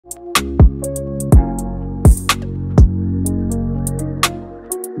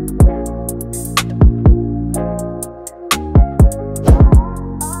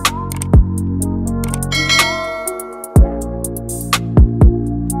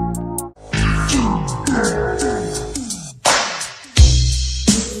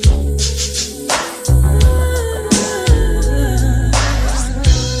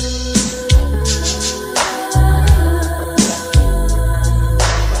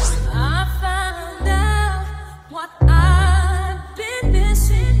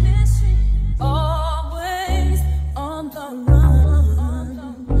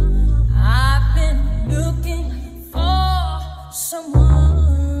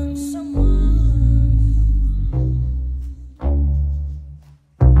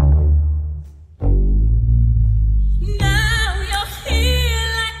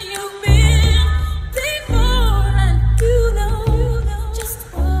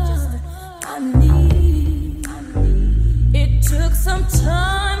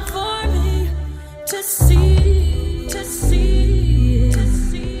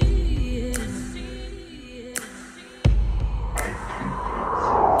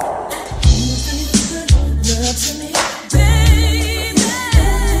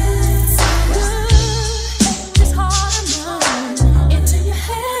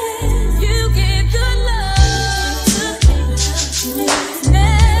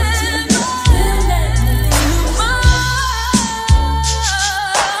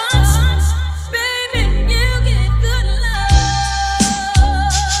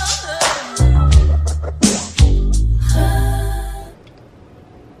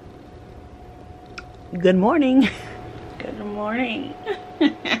Good morning. Good morning.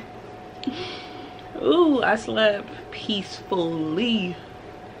 Ooh, I slept peacefully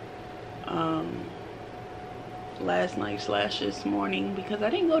last night / this morning because I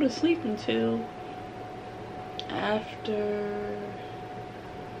didn't go to sleep until after,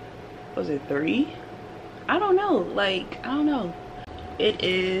 was it 3? I don't know, I don't know. It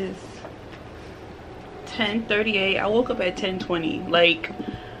is 10:38. I woke up at 10:20.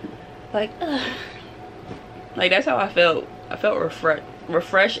 Like that's how I felt. I felt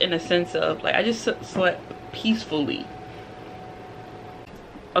refreshed in the sense of like I just slept peacefully.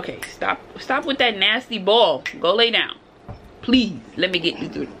 Okay, stop with that nasty ball. Go lay down, please. Let me get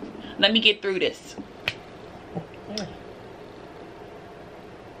through this.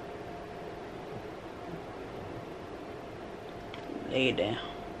 Lay it down.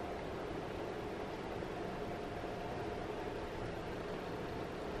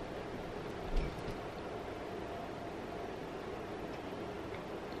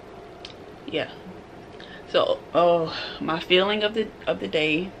 Yeah. So, my feeling of the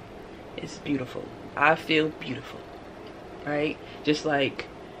day is beautiful. I feel beautiful, right? Just like,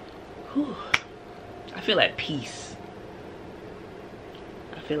 whew, I feel at peace.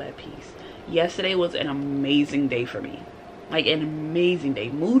 I feel at peace. Yesterday was an amazing day for me. Like an amazing day.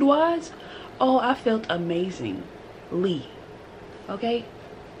 Mood-wise, oh, I felt amazingly. Okay?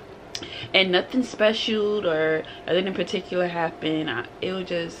 And nothing special or nothing in particular happened. It was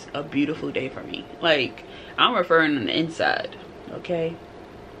just a beautiful day for me. Like, I'm referring on the inside. Okay?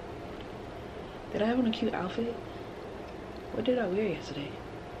 Did I have on a cute outfit? What did I wear yesterday?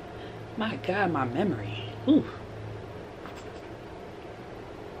 My God, my memory. Ooh.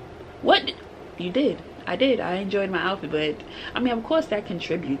 What? You did. I did. I enjoyed my outfit, but I mean, of course that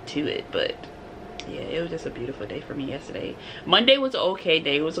contributed to it, but yeah, it was just a beautiful day for me yesterday. Monday was an okay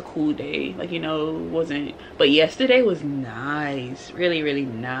day. It was a cool day. Like, you know, it wasn't, but yesterday was nice. Really, really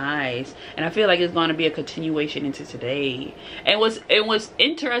nice. And I feel like it's going to be a continuation into today. And what's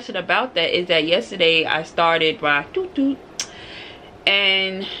interesting about that is that yesterday I started by doot.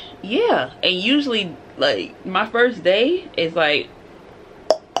 And yeah, and usually like my first day is like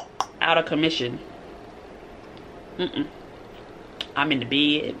out of commission. I'm in the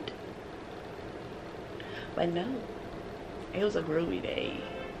bed. But no, it was a groovy day.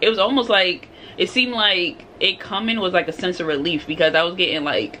 It was almost like, it seemed like it coming was like a sense of relief because I was getting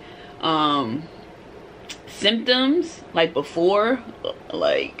like symptoms like before,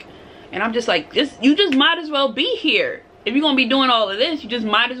 like, and I'm just like, you just might as well be here. If you're gonna be doing all of this, you just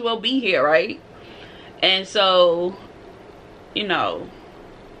might as well be here, right? And so, you know,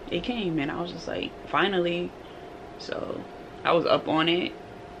 it came and I was just like, finally. So I was up on it,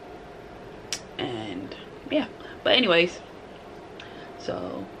 and yeah. But anyways,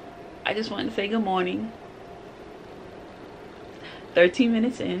 so I just wanted to say good morning. 13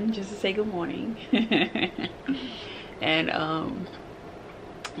 minutes in just to say good morning. And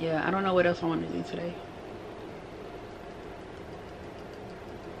yeah, I don't know what else I want to do today.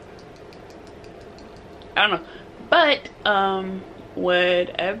 I don't know, but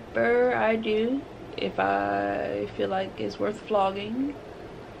whatever I do, if I feel like it's worth vlogging,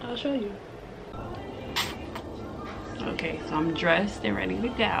 I'll show you. Okay, so I'm dressed and ready to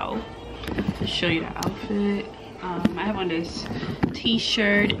go. To show you the outfit. I have on this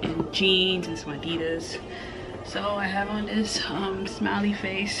t-shirt and jeans and some Adidas. So I have on this smiley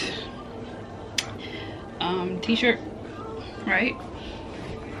face t-shirt, right?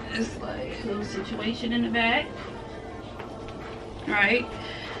 It's like a little situation in the back, right?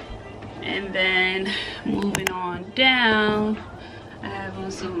 And then moving on down, I have on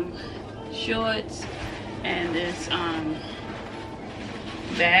some shorts and this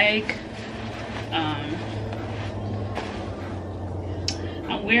bag.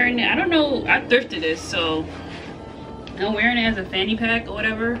 I'm wearing it, I don't know, I thrifted this, so I'm wearing it as a fanny pack or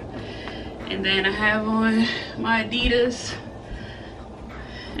whatever. And then I have on my Adidas,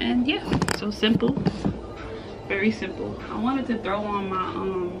 and yeah, so simple, very simple. I wanted to throw on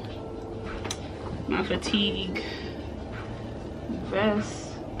my fatigue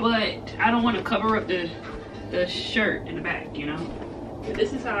vest, but I don't want to cover up the shirt in the back, you know. But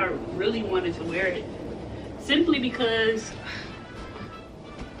this is how I really wanted to wear it, simply because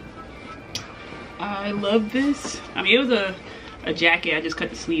I love this. I mean, it was a jacket, I just cut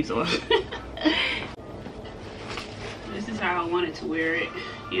the sleeves off. This is how I wanted to wear it,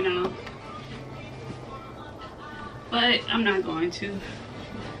 you know, but I'm not going to,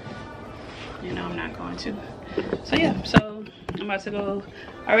 you know, I'm not going to. So yeah, so I'm about to go.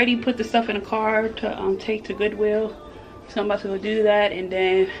 I already put the stuff in the car to take to Goodwill, so I'm about to go do that, and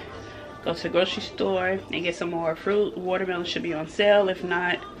then go to the grocery store and get some more fruit. Watermelon should be on sale. If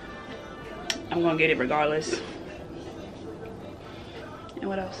not, I'm gonna get it regardless. And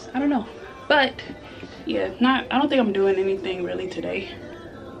what else? I don't know. But yeah, I don't think I'm doing anything really today.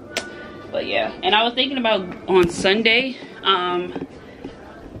 But yeah, and I was thinking about on Sunday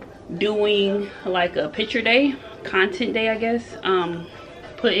doing like a picture day, content day, I guess.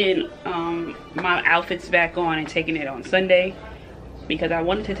 Putting my outfits back on and taking it on Sunday, because I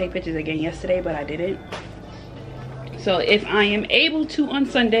wanted to take pictures again yesterday, but I didn't. So if I am able to on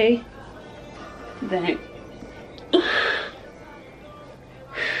Sunday, then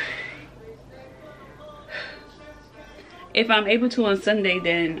if I'm able to on Sunday,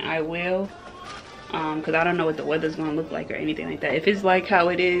 then I will, because I don't know what the weather's gonna look like or anything like that. If it's like how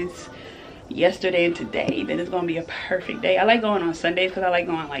it is yesterday and today, then it's gonna be a perfect day. I like going on Sundays because I like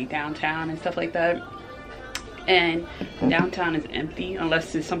going like downtown and stuff like that, and downtown is empty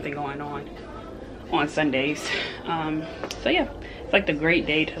unless there's something going on Sundays. So yeah, it's like the great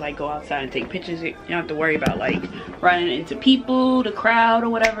day to like go outside and take pictures. You don't have to worry about like running into people, the crowd or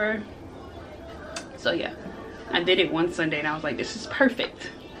whatever. So yeah, I did it one Sunday and I was like, this is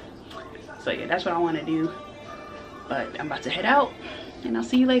perfect. So yeah, that's what I want to do. But I'm about to head out and I'll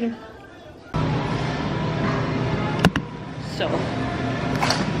see you later. So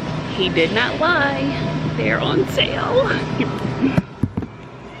he did not lie, they're on sale.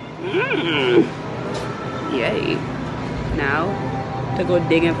 Yay. Now to go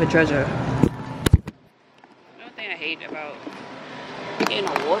digging for treasure. Another thing I hate about getting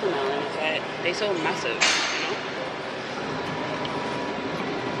a watermelon is that they're so massive, you know?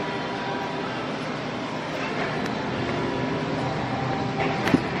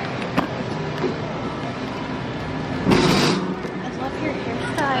 I love your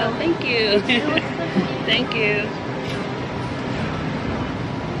hairstyle. Oh, thank you. Thank you.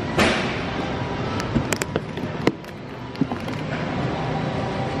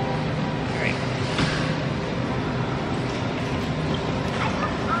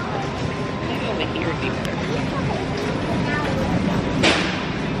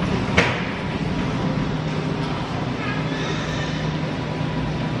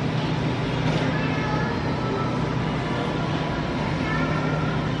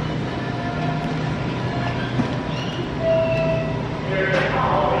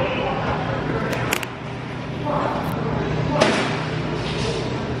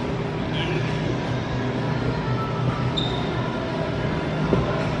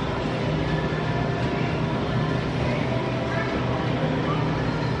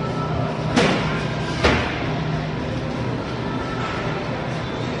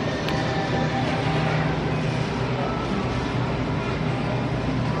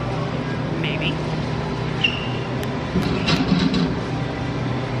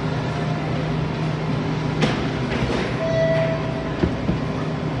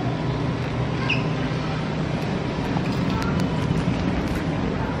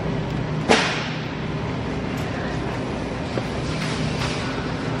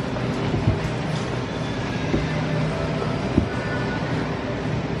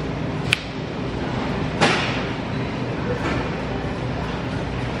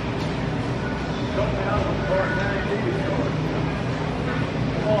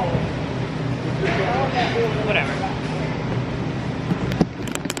 Whatever.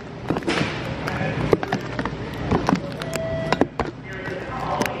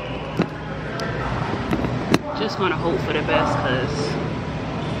 Just gonna hope for the best, cause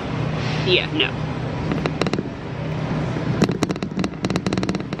yeah, no.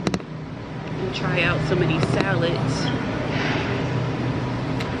 And try out some of these salads.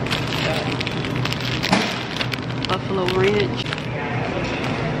 Buffalo Ranch.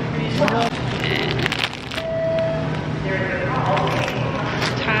 And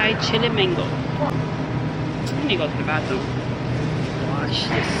Thai chili mango. Let me go to the bathroom. Wash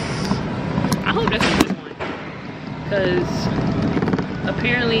this. I hope that's a good one, because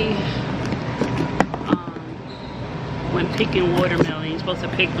apparently when picking watermelon, you're supposed to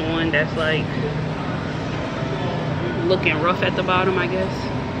pick the one that's like looking rough at the bottom, I guess.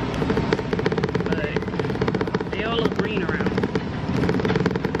 But they all look green around.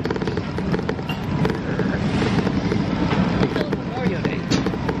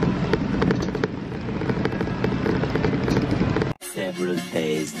 Several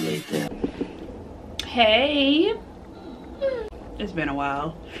days later. Hey, it's been a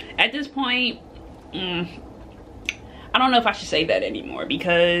while. At this point, I don't know if I should say that anymore,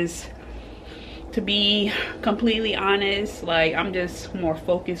 because to be completely honest, like, I'm just more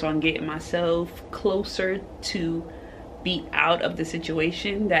focused on getting myself closer to be out of the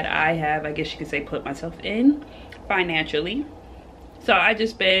situation that I have, I guess you could say, put myself in financially. So I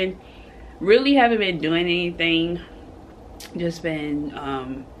just been really haven't been doing anything, just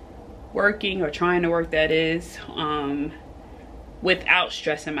been working, or trying to work, that is, without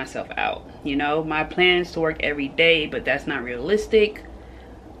stressing myself out. You know, my plan is to work every day, but that's not realistic.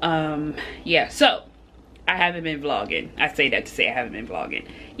 Yeah, so I haven't been vlogging. I say that to say I haven't been vlogging.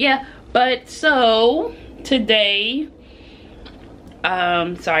 Yeah, but so today,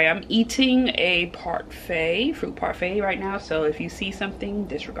 sorry, I'm eating a parfait, fruit parfait right now. So if you see something,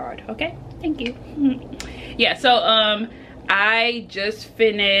 disregard, okay? Thank you. Yeah, so I just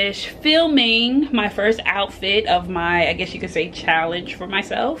finished filming my first outfit of my, I guess you could say, challenge for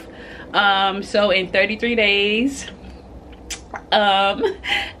myself. So in 33 days,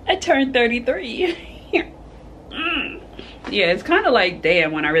 I turned 33. Yeah, it's kind of like,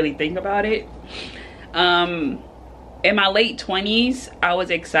 damn, when I really think about it. In my late 20s, I was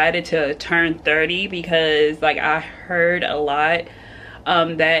excited to turn 30 because, like, I heard a lot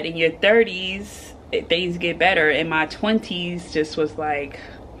that in your 30s things get better. In my 20s just was like,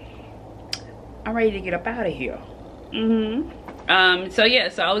 I'm ready to get up out of here. So yeah,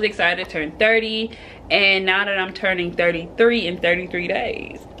 so I was excited to turn 30, and now that I'm turning 33 in 33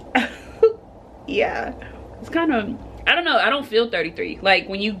 days, yeah, it's kind of, I don't know, I don't feel 33. Like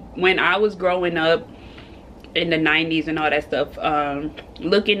when I was growing up in the 90s and all that stuff,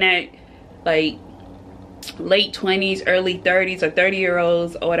 looking at like late 20s, early 30s, or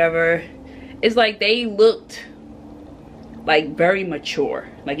 30-year-olds or whatever, it's like they looked like very mature.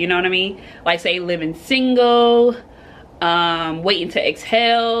 Like, you know what I mean? Like, say, living single, waiting to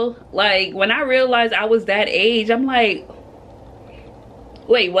exhale. Like, when I realized I was that age, I'm like,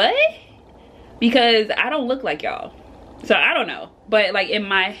 wait, what? Because I don't look like y'all. So I don't know, but like in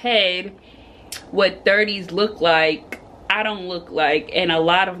my head, what 30s look like, I don't look like, and a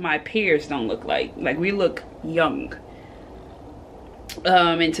lot of my peers don't look like we look young.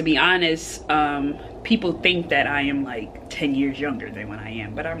 And to be honest, people think that I am like 10 years younger than what I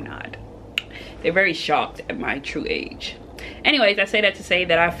am, but I'm not. They're very shocked at my true age. Anyways, I say that to say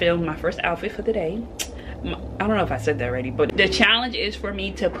that I filmed my first outfit for the day. I don't know if I said that already, but the challenge is for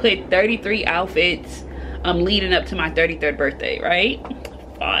me to put 33 outfits leading up to my 33rd birthday, right?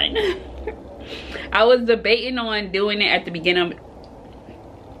 Fun. I was debating on doing it at the beginning of,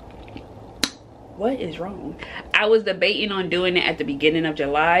 what is wrong? I was debating on doing it at the beginning of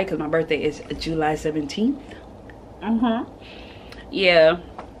July because my birthday is July 17th. Yeah.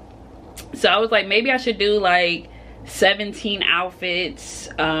 So I was like, maybe I should do like 17 outfits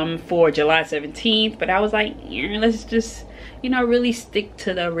for July 17th. But I was like, yeah, let's just, you know, really stick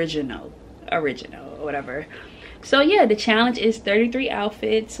to the original or whatever. So yeah, the challenge is 33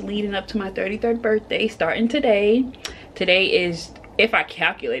 outfits leading up to my 33rd birthday, starting today. Today is, if I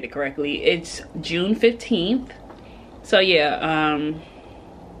calculate it correctly, it's June 15th. So yeah,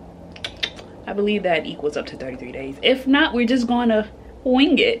 I believe that equals up to 33 days. If not, we're just gonna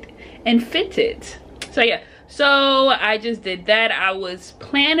wing it and fit it. So yeah, so I just did that. I was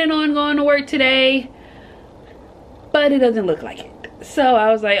planning on going to work today, but it doesn't look like it. So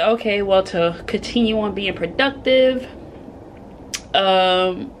I was like, okay, well, to continue on being productive,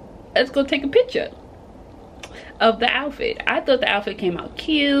 let's go take a picture of the outfit. I thought the outfit came out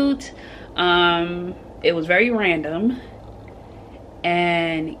cute. It was very random,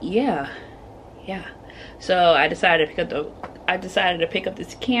 and yeah. So I decided to pick up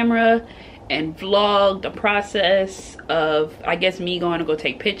this camera and vlog the process of, I guess, me going to go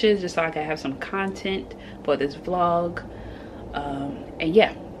take pictures, just so I can have some content for this vlog. And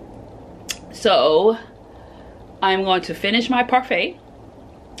yeah, so I'm going to finish my parfait.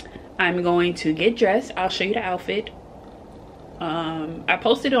 I'm going to get dressed. I'll show you the outfit. I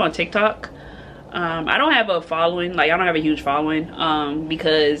posted it on TikTok. I don't have a following, like I don't have a huge following,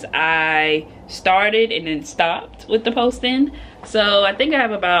 because I started and then stopped with the posting. So I think I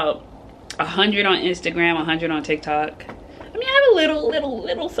have about 100 on Instagram, 100 on TikTok. I mean, I have a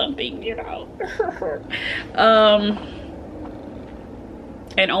little something, you know.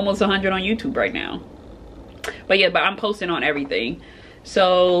 And almost 100 on YouTube right now. But yeah, but I'm posting on everything.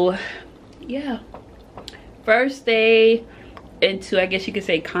 So yeah, first day into, I guess you could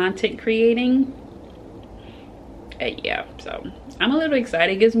say, content creating. And yeah, so I'm a little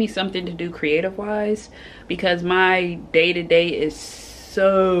excited. It gives me something to do creative wise, because my day-to-day is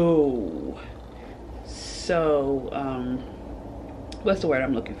so what's the word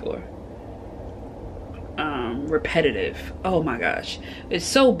I'm looking for? Repetitive. Oh my gosh, it's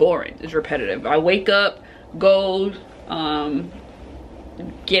so boring. It's repetitive. I wake up, go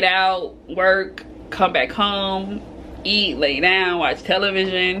get out, work, come back home, eat, lay down, watch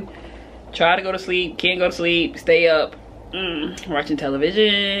television, try to go to sleep, can't go to sleep, stay up, watching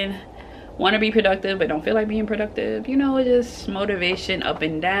television, want to be productive but don't feel like being productive. You know, just motivation up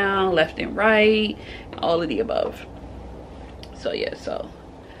and down, left and right, all of the above. So yeah, so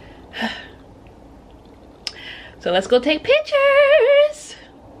let's go take pictures.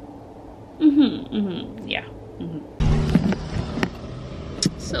 Yeah.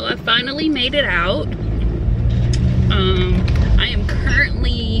 So I finally made it out. I am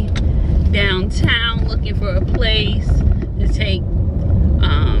currently downtown looking for a place to take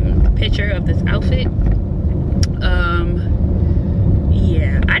a picture of this outfit.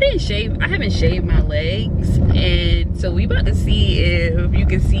 Yeah, I haven't shaved my legs, and so we about to see if you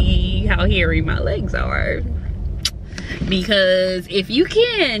can see how hairy my legs are. Because if you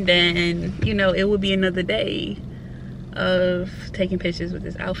can, then you know it would be another day of taking pictures with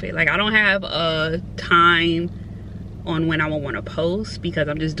this outfit. Like, I don't have a time on when I will want to post because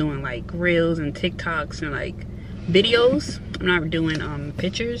I'm just doing like reels and TikToks and like videos. I'm not doing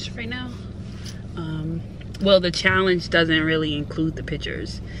pictures right now. Well, the challenge doesn't really include the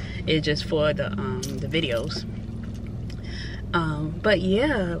pictures. It's just for the videos. But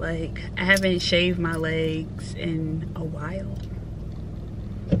yeah, like, I haven't shaved my legs in a while.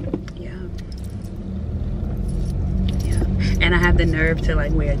 Yeah. And I have the nerve to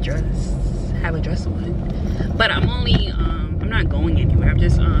like wear a dress, have a dress on. But I'm only I'm not going anywhere. I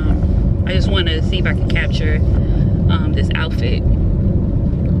just want to see if I can capture this outfit.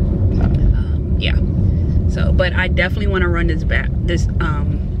 Yeah. So, but I definitely want to run this back.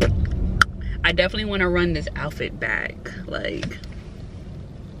 I definitely want to run this outfit back. Like,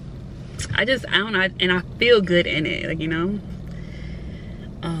 I don't know, and I feel good in it. Like, you know,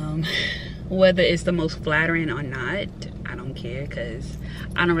 whether it's the most flattering or not, I don't care, because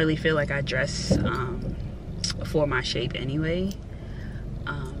I don't really feel like I dress for my shape anyway.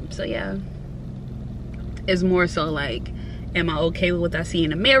 So yeah, it's more so like, am I okay with what I see in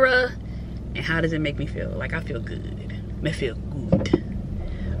the mirror, and how does it make me feel? Like, I feel good. I feel good.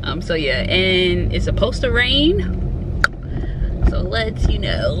 So yeah, and it's supposed to rain, so let's, you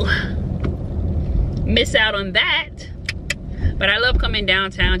know, miss out on that. But I love coming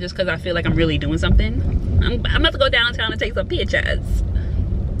downtown just because I feel like I'm really doing something. I'm about to go downtown and take some pictures,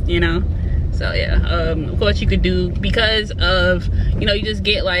 you know. So yeah, of course you could do, because of, you know, you just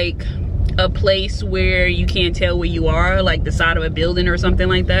get like a place where you can't tell where you are, like the side of a building or something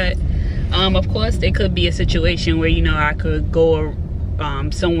like that. Of course there could be a situation where, you know, I could go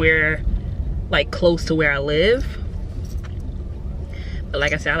somewhere like close to where I live. But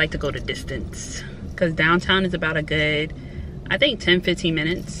like I said, I like to go the distance, because downtown is about a good, I think 10-15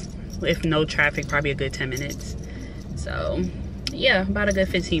 minutes. If no traffic, probably a good 10 minutes. So yeah, about a good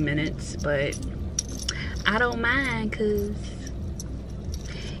 15 minutes. But I don't mind, because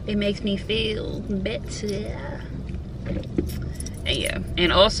it makes me feel better. And yeah,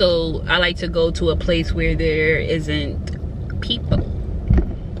 and also I like to go to a place where there isn't people,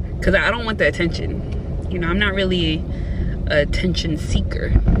 because I don't want the attention. You know, I'm not really an attention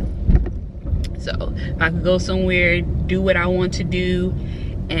seeker. So if I could go somewhere, do what I want to do,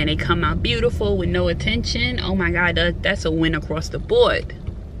 and it come out beautiful with no attention, oh my god, that's a win across the board.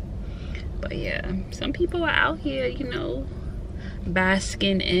 But yeah, some people are out here, you know,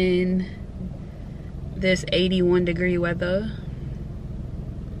 basking in this 81-degree weather.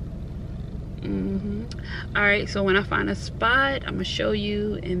 All right, so when I find a spot, I'm gonna show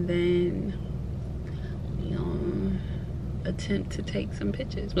you, and then we gonna attempt to take some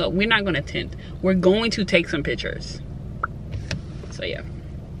pictures. Well, we're not gonna attempt, we're going to take some pictures. So yeah,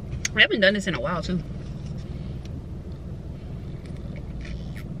 I haven't done this in a while too.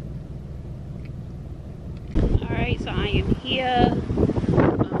 All right, so I am here.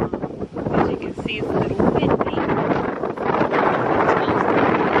 As you can see, it's a little windy.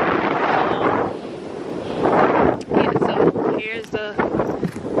 Yeah, so here's the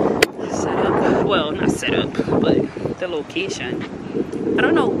setup. Well, not setup, but the location. I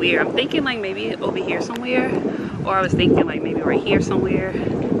don't know where. I'm thinking like maybe over here somewhere, or I was thinking like maybe right here somewhere.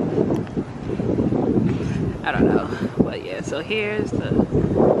 I don't know, but yeah. So here's the,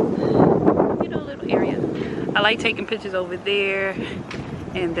 you know, little area. I like taking pictures over there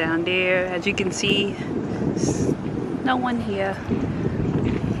and down there. As you can see, no one here.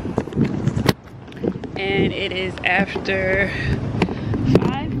 And it is after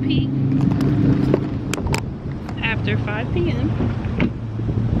 5 p.m.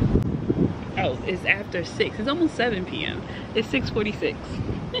 Oh, it's after 6. It's almost 7 p.m. It's 6:46.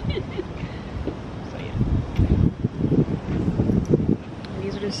 So yeah.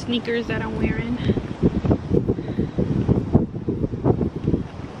 These are the sneakers that I'm wearing.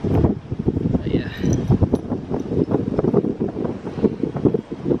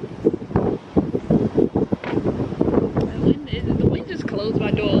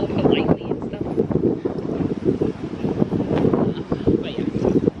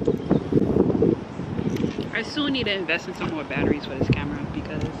 soon need to invest in some more batteries for this camera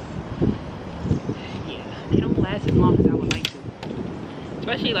because yeah, they don't last as long as I would like to.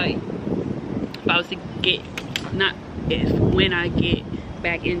 Especially like if I was to get, not if, when I get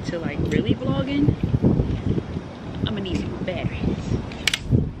back into like really vlogging, I'm gonna need some more batteries.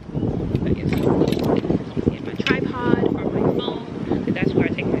 But yeah, so get my tripod for my phone, because that's where I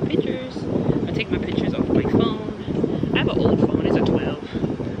take my pictures. I take my pictures off my phone. I have an old phone, it's a 12,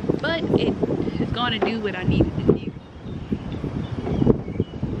 but it is going to do what I need it to do.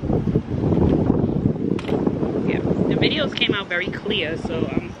 Yeah, the videos came out very clear, so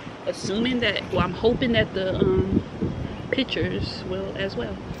I'm assuming that, well, I'm hoping that the pictures will as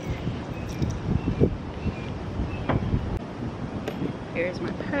well. Here's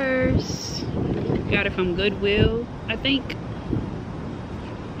my purse. Got it from Goodwill, I think.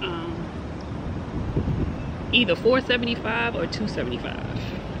 Either $4.75 or $2.75.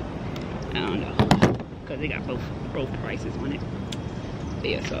 I don't know, because they got both prices on it. But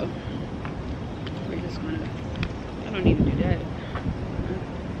yeah, so we're just gonna, I don't need to do that.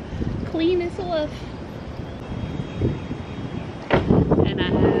 Clean this off. And I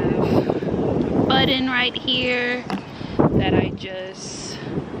have a button right here that I just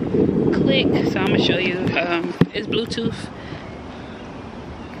click. So I'm gonna show you. It's Bluetooth.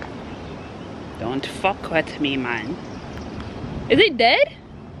 Don't fuck with me, man. Is it dead?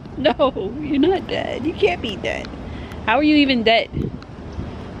 No, you're not dead. You can't be dead. How are you even dead?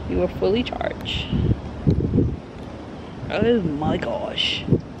 You were fully charged. Oh my gosh.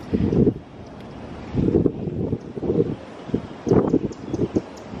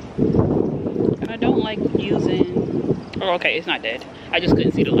 I don't like using... Oh, okay, it's not dead. I just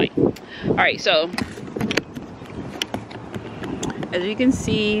couldn't see the light. Alright, so as you can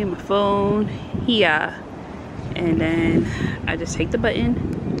see, my phone here, and then I just take the button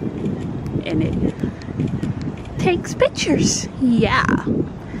and it takes pictures. Yeah.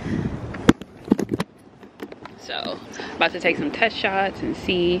 So about to take some test shots and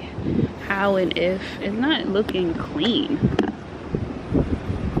see how and if. It's not looking clean.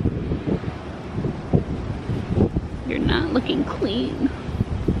 You're not looking clean.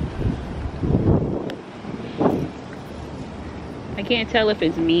 I can't tell if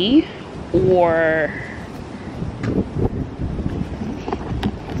it's me or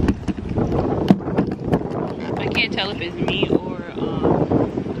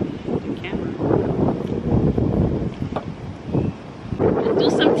the camera. Let's do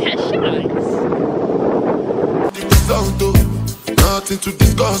some test shots. Nothing to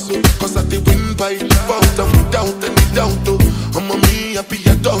discuss, cause I did win by default and without any doubt. I'm a me happy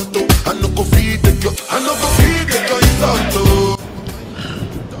adult. I no go feed the girl, I no go feed the girl.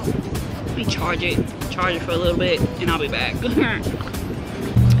 Let me charge it for a little bit and I'll be back.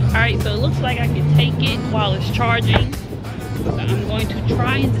 Alright, so it looks like I can take it while it's charging. So I'm going to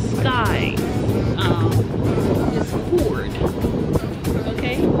try and disguise this cord,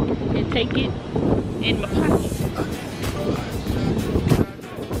 okay, and take it in my pocket.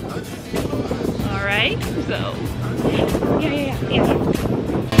 Alright, so yeah.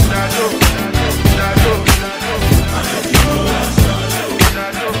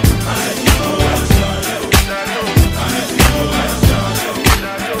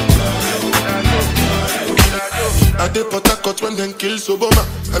 I did Port when then kill Soboma.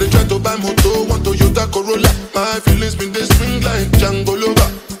 I did try to buy moto, want Toyota Corolla. My feelings been they swing like Django Lover.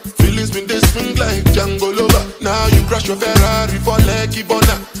 Feelings been they swing like Django Lover. Now you crash your Ferrari for Lucky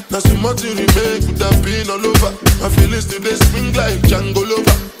Bona. Now so much you remake would have been all over. My feelings still they swing like Django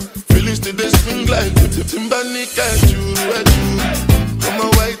Lover. Feelings still they swing like Timbani at you. I'm a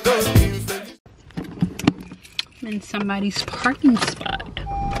white dog. I'm in somebody's parking spot.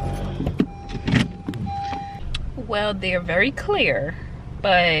 Well, they're very clear,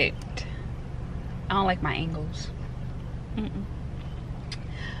 but I don't like my angles.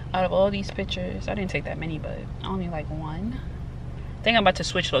 Out of all these pictures, I didn't take that many, but I only like one. I think I'm about to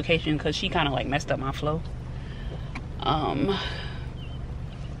switch location because she kind of like messed up my flow.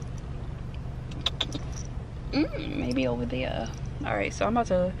 Maybe over there. All right, so I'm about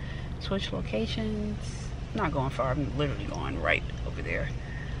to switch locations. I'm not going far, I'm literally going right over there.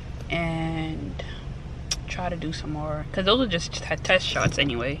 And try to do some more, because those are just test shots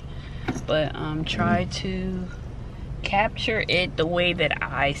anyway, but try to capture it the way that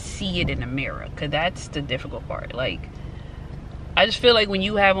I see it in the mirror, because that's the difficult part. Like, I just feel like when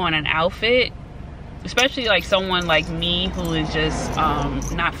you have on an outfit, especially like someone like me who is just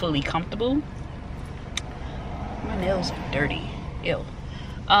not fully comfortable. My nails are dirty. Ew.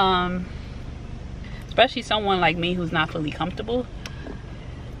 Especially someone like me who's not fully comfortable.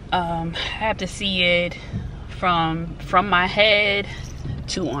 I have to see it from my head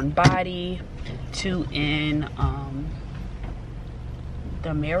to on body to in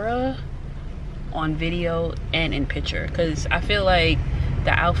the mirror, on video, and in picture, because I feel like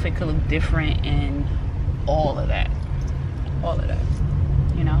the outfit could look different in all of that,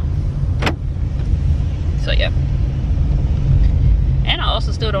 you know. So yeah. And I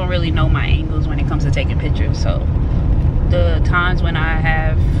also still don't really know my angles when it comes to taking pictures, so the times when I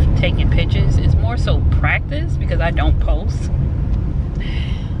have taken pictures is more so practice because I don't post.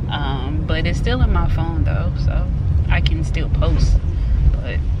 But it's still in my phone though, so I can still post.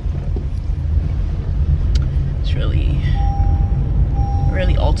 But it's really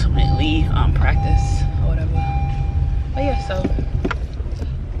ultimately practice or whatever. But yeah, so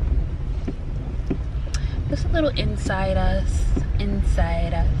just a little inside us.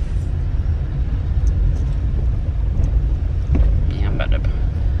 Yeah, I'm about to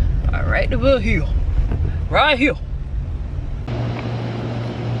buy right over here, right here.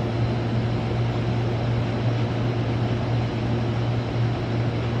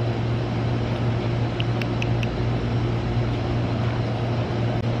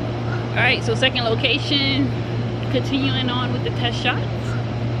 Alright, so second location, continuing on with the test shots.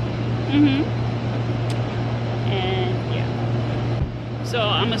 And yeah. So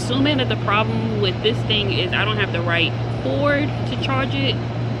I'm assuming that the problem with this thing is I don't have the right cord to charge it.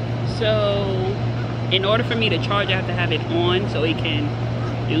 So in order for me to charge, I have to have it on so it can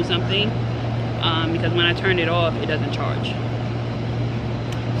do something. Because when I turn it off, it doesn't charge.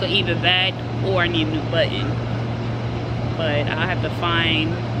 So either that or I need a new button. But I have to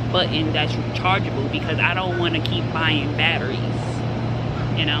find button that's rechargeable because I don't want to keep buying batteries,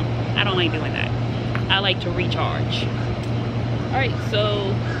 you know. I don't like doing that. I like to recharge. All right,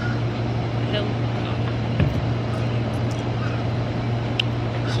 so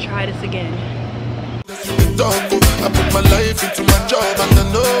let's try this again. I put my life into my job and I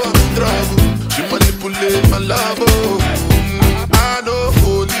know I'm in trouble. She manipulate my love. I know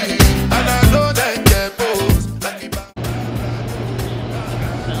holy and I know that get both.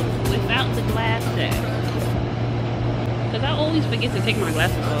 Without the glass set, because I always forget to take my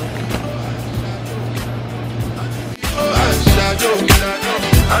glasses off.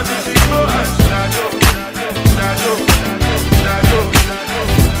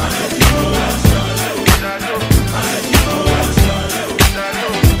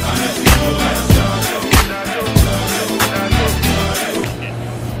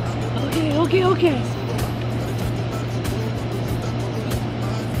 Okay.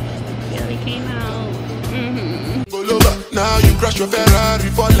 Billy came out. Now you crash your Ferrari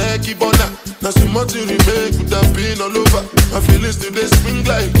for Lucky Bona. Now some money remake would have been all over. My feelings still they swing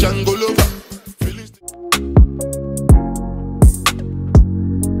like Django Lover.